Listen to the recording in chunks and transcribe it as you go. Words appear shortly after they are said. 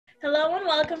Hello and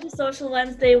welcome to Social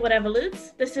Wednesday with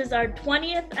Evolutz. This is our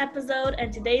 20th episode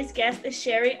and today's guest is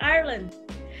Sherri Ireland.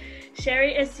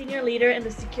 Sherri is senior leader in the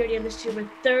security industry with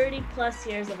 30 plus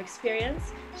years of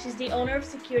experience. She's the owner of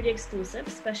Security Exclusive,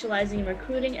 specializing in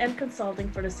recruiting and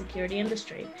consulting for the security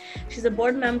industry. She's a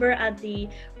board member at the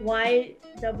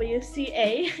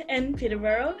YWCA in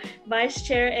Peterborough, vice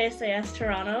chair SAS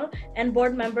Toronto, and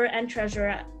board member and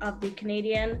treasurer of the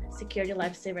Canadian Security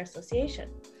Lifesaver Association.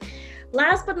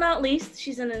 Last but not least,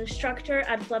 she's an instructor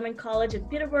at Fleming College in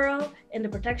Peterborough in the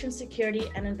Protection,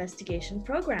 Security, and Investigation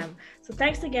program. So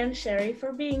thanks again, Sherri,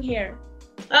 for being here.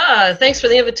 Thanks for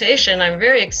the invitation. I'm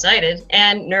very excited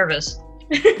and nervous.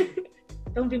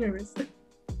 Don't be nervous.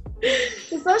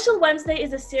 The Social Wednesday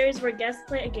is a series where guests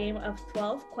play a game of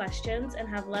 12 questions and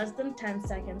have less than 10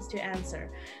 seconds to answer.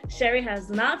 Sherri has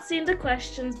not seen the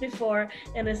questions before,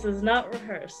 and this is not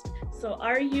rehearsed. So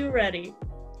are you ready?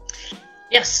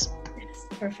 Yes.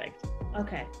 Perfect.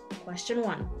 Okay, question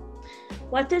 1.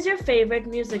 What is your favorite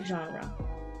music genre?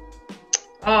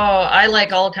 Oh, I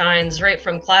like all kinds, right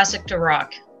from classic to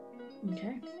rock.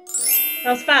 Okay.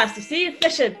 That was fast. You see,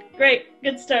 efficient. Great.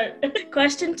 Good start.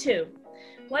 Question 2.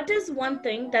 What is one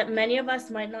thing that many of us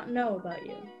might not know about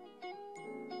you?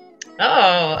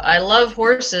 Oh, I love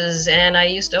horses, and I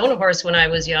used to own a horse when I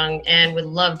was young and would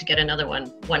love to get another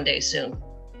one day soon.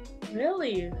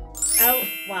 Really? Oh,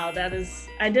 wow, that is,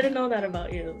 I didn't know that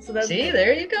about you. So that's See,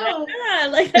 there you go. Yeah, I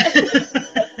like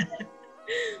that.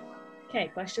 Okay,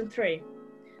 question 3.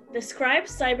 Describe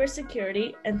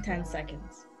cybersecurity in 10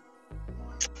 seconds.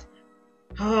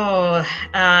 Oh,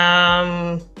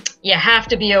 you have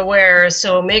to be aware,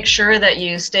 so make sure that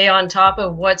you stay on top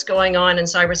of what's going on in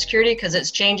cybersecurity because it's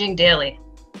changing daily.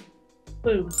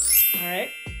 Boom. All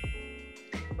right.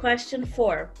 Question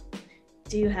 4.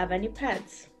 Do you have any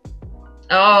pets?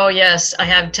 Oh, yes. I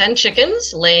have 10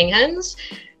 chickens, laying hens,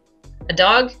 a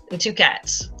dog, and 2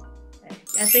 cats. Okay.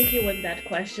 I think you win that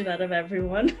question out of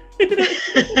everyone.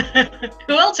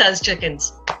 Who else has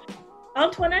chickens?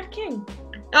 Antoinette King.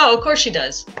 Oh, of course she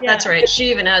does. Yeah. That's right. She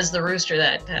even has the rooster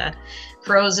that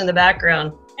crows in the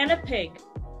background. And a pig.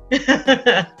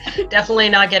 Definitely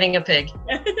not getting a pig.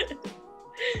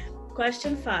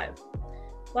 Question 5.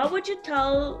 What would you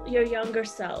tell your younger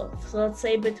self? So let's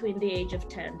say between the age of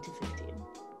 10 to 15.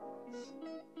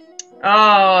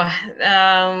 Oh,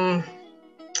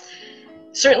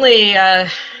 certainly, I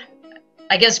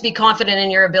guess be confident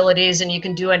in your abilities and you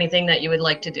can do anything that you would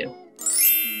like to do.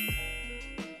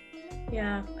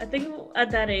 Yeah, I think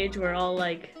at that age we're all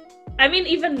like, I mean,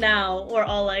 even now we're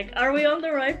all like, are we on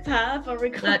the right path? Are we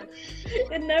going?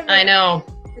 It never. I know.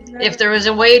 If there was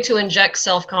a way to inject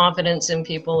self-confidence in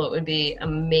people, it would be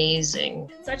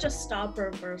amazing. Such a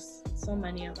stopper for so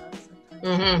many of us.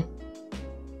 Mm-hmm.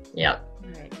 Yep. All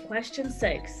right. Question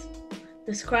 6.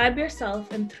 Describe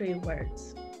yourself in 3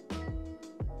 words.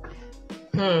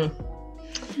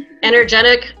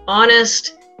 Energetic,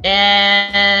 honest,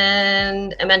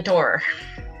 and a mentor.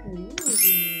 Ooh.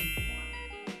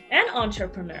 And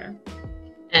entrepreneur.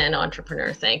 And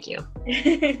entrepreneur, thank you.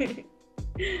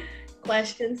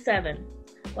 Question 7.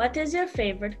 What is your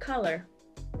favorite color?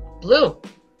 Blue.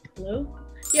 Blue?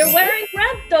 You're wearing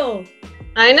red though.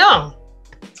 I know.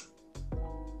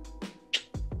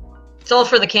 It's all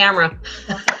for the camera.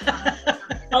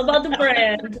 All about the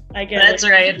brand, I guess. That's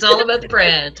right. It's all about the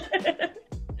brand.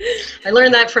 I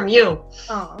learned that from you.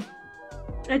 Oh,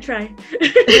 I try.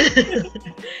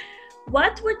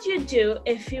 What would you do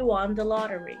if you won the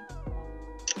lottery?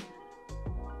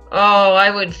 Oh, I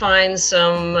would find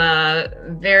some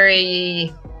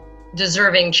very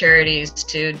deserving charities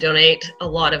to donate a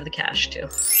lot of the cash to.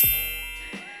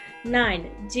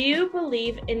 9. Do you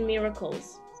believe in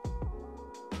miracles?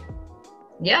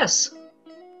 Yes.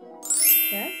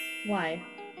 Yes? Why?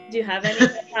 Do you have any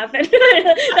that happen?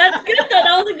 That's good though.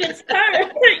 That was a good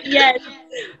start. Yes.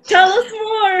 Tell us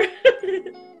more.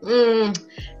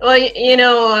 Well, you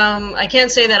know, I can't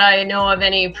say that I know of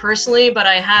any personally, but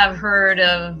I have heard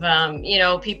of, you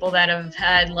know, people that have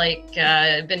had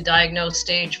been diagnosed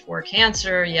stage 4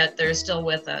 cancer, yet they're still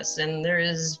with us. And there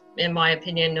is, in my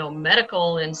opinion, no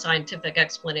medical and scientific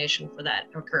explanation for that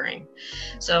occurring.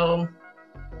 So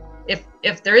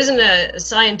if there isn't a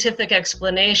scientific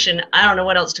explanation, I don't know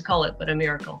what else to call it but a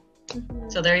miracle.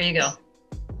 So there you go.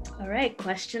 All right,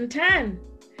 question 10.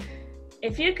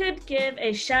 If you could give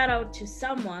a shout out to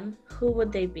someone, who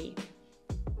would they be?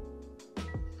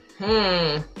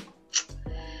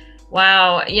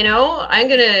 Wow, you know, I'm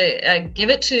gonna give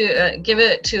it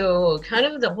to kind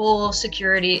of the whole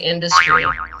security industry.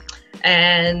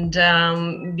 And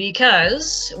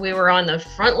because we were on the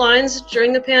front lines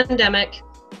during the pandemic,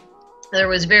 there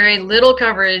was very little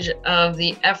coverage of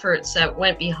the efforts that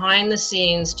went behind the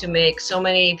scenes to make so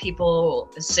many people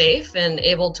safe and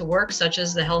able to work, such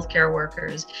as the healthcare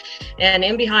workers. And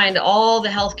in behind all the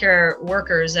healthcare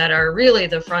workers that are really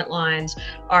the front lines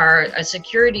are a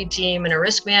security team and a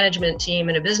risk management team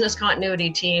and a business continuity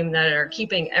team that are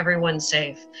keeping everyone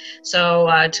safe.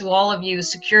 So to all of you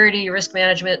security, risk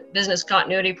management, business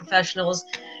continuity professionals,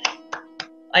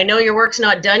 I know your work's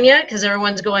not done yet because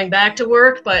everyone's going back to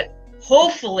work, but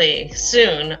hopefully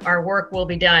soon our work will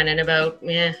be done in about,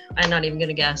 I'm not even going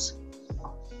to guess.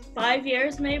 5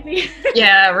 years maybe?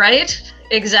 Yeah, right?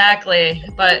 Exactly.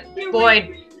 But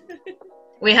boy,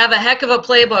 we have a heck of a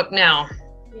playbook now.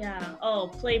 Yeah. Oh,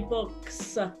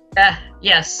 playbooks.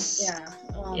 Yes. Yeah.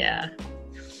 Yeah.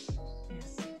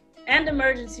 Yes. And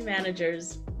emergency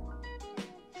managers.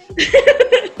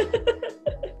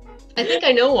 I think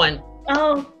I know one.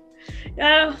 Oh,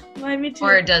 yeah, me too.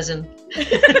 Or a dozen.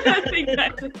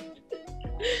 Exactly.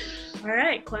 All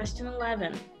right, question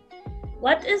 11.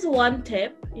 What is one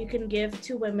tip you can give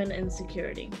to women in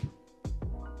security?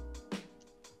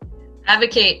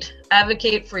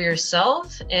 Advocate for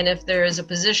yourself, and if there is a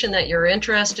position that you're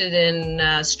interested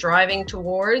in striving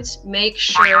towards, make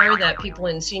sure that people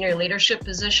in senior leadership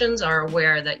positions are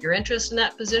aware that you're interested in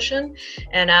that position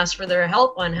and ask for their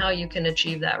help on how you can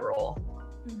achieve that role.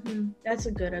 Mm-hmm. That's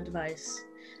a good advice.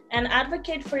 And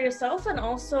advocate for yourself, and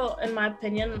also, in my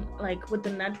opinion, like with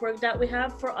the network that we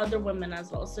have, for other women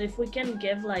as well. So if we can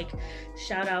give like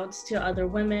shout outs to other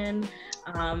women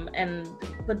and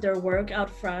put their work out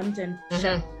front and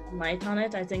shed light on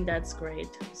it, I think that's great.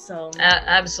 So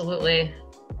absolutely.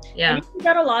 Yeah. And you see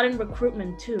that a lot in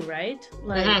recruitment too, right?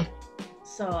 Like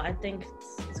so I think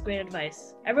it's great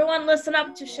advice. Everyone listen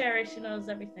up to Sherri, she knows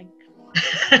everything.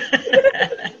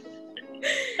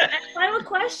 And final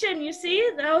question, you see,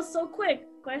 that was so quick.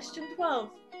 Question 12.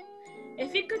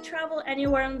 If you could travel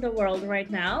anywhere in the world right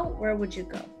now, where would you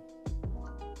go?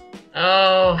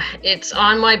 Oh, it's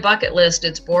on my bucket list.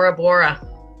 It's Bora Bora.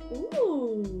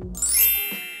 Ooh.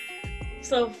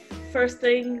 So first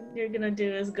thing you're gonna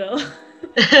do is go.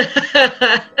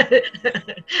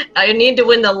 I need to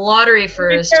win the lottery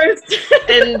first.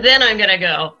 And then I'm gonna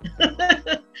go.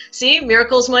 See,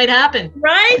 miracles might happen.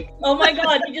 Right? Oh my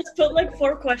God, you just put like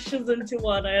 4 questions into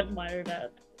one. I admire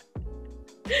that.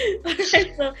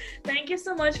 Alright, so thank you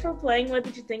so much for playing. What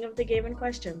did you think of the game in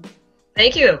question?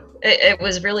 Thank you. It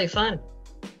was really fun.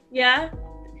 Yeah?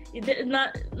 You did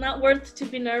not worth to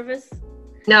be nervous?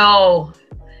 No,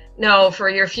 for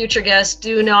your future guests,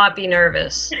 do not be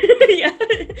nervous. Yeah,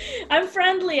 I'm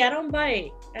friendly. I don't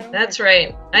bite. That's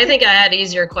right. I think I had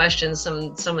easier questions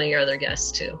than some of your other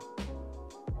guests too.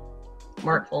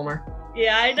 Mark Fulmer.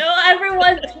 Yeah, I know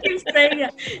everyone keeps saying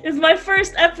it. It's my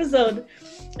first episode.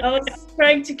 I was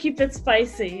trying to keep it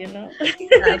spicy, you know?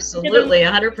 Absolutely,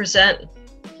 100%.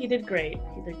 He did great.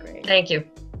 Thank you.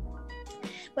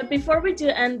 But before we do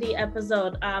end the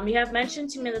episode, you have mentioned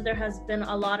to me that there has been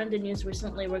a lot in the news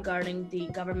recently regarding the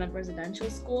government residential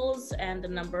schools and the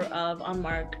number of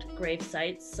unmarked grave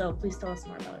sites. So please tell us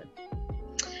more about it.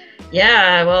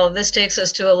 Yeah, well, this takes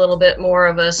us to a little bit more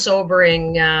of a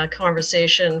sobering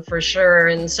conversation for sure,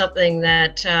 and something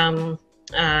that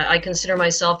I consider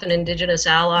myself an Indigenous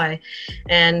ally,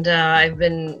 and I've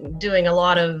been doing a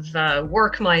lot of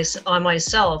work on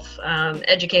myself,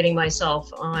 educating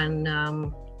myself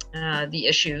on the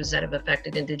issues that have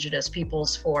affected Indigenous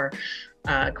peoples for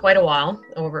quite a while,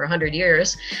 over 100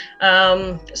 years.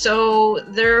 So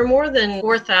there are more than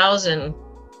 4,000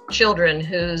 children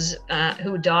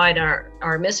who died,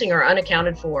 are missing or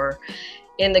unaccounted for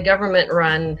in the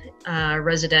government-run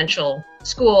residential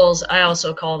schools. I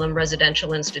also call them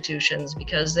residential institutions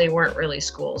because they weren't really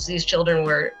schools. These children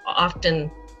were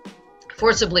often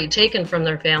forcibly taken from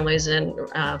their families and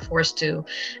forced to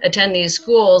attend these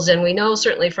schools. And we know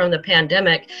certainly from the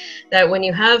pandemic that when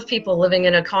you have people living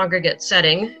in a congregate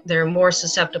setting, they're more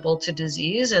susceptible to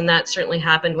disease, and that certainly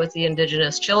happened with the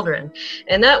Indigenous children.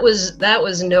 And that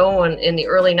was known in the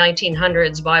early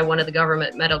 1900s by one of the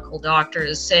government medical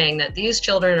doctors, saying that these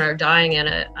children are dying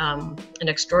at an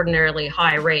extraordinarily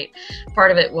high rate. Part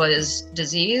of it was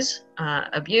disease,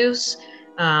 abuse,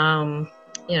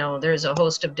 there's a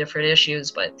host of different issues,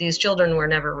 but these children were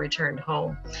never returned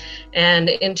home. And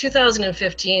in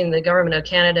 2015, the Government of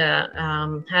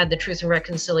Canada had the Truth and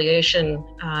Reconciliation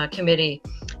Committee,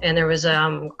 and there was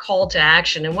a call to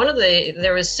action. And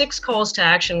there was 6 calls to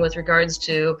action with regards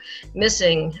to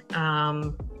missing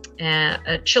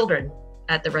children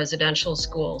at the residential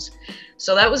schools.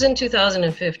 So that was in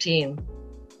 2015.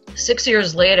 6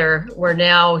 years later, we're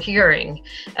now hearing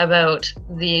about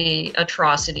the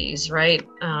atrocities, right?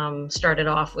 Started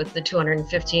off with the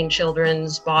 215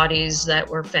 children's bodies that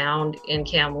were found in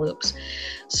Kamloops.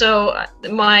 So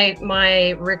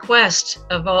my request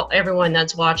of everyone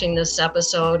that's watching this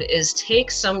episode is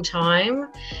take some time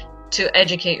to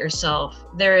educate yourself.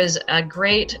 There is a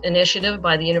great initiative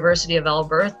by the University of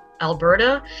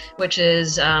Alberta, which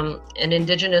is an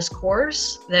Indigenous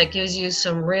course that gives you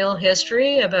some real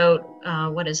history about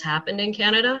what has happened in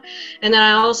Canada. And then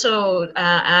I also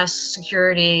ask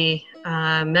security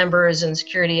members and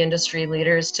security industry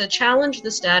leaders to challenge the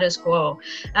status quo.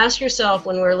 Ask yourself,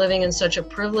 when we're living in such a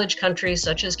privileged country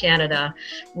such as Canada,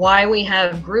 why we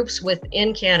have groups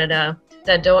within Canada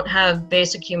that don't have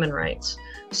basic human rights.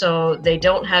 So they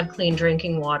don't have clean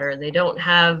drinking water. They don't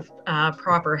have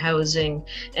proper housing.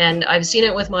 And I've seen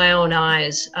it with my own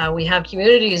eyes. We have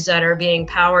communities that are being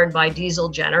powered by diesel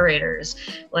generators.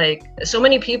 Like, so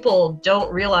many people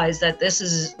don't realize that this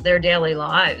is their daily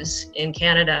lives in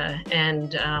Canada.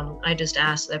 And I just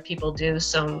ask that people do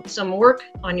some work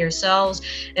on yourselves,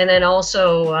 and then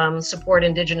also support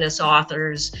Indigenous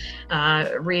authors,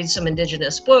 read some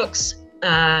Indigenous books.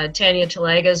 Tanya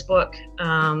Talaga's book,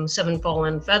 Seven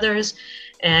Fallen Feathers,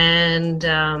 and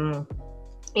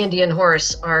Indian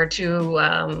Horse are two.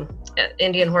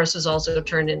 Indian Horse was also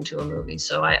turned into a movie.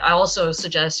 So I also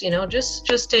suggest,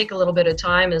 just take a little bit of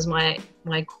time as my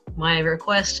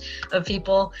request of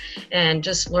people, and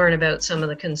just learn about some of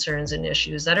the concerns and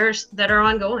issues that are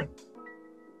ongoing.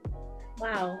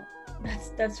 Wow.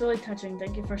 That's really touching.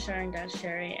 Thank you for sharing that,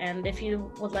 Sherri. And if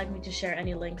you would like me to share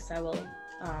any links, I will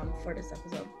for this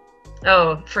episode.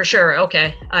 Oh, for sure.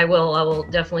 Okay. I will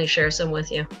definitely share some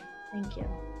with you. Thank you.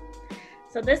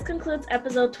 So this concludes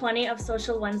episode 20 of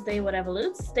Social Wednesday with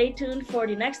Evolutz. Stay tuned for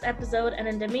the next episode. And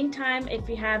in the meantime, if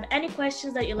you have any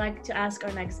questions that you'd like to ask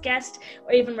our next guest,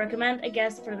 or even recommend a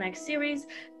guest for the next series,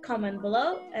 comment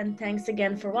below. And thanks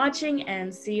again for watching,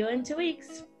 and see you in 2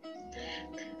 weeks.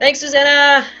 Thanks,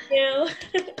 Susanna. Thank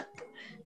you.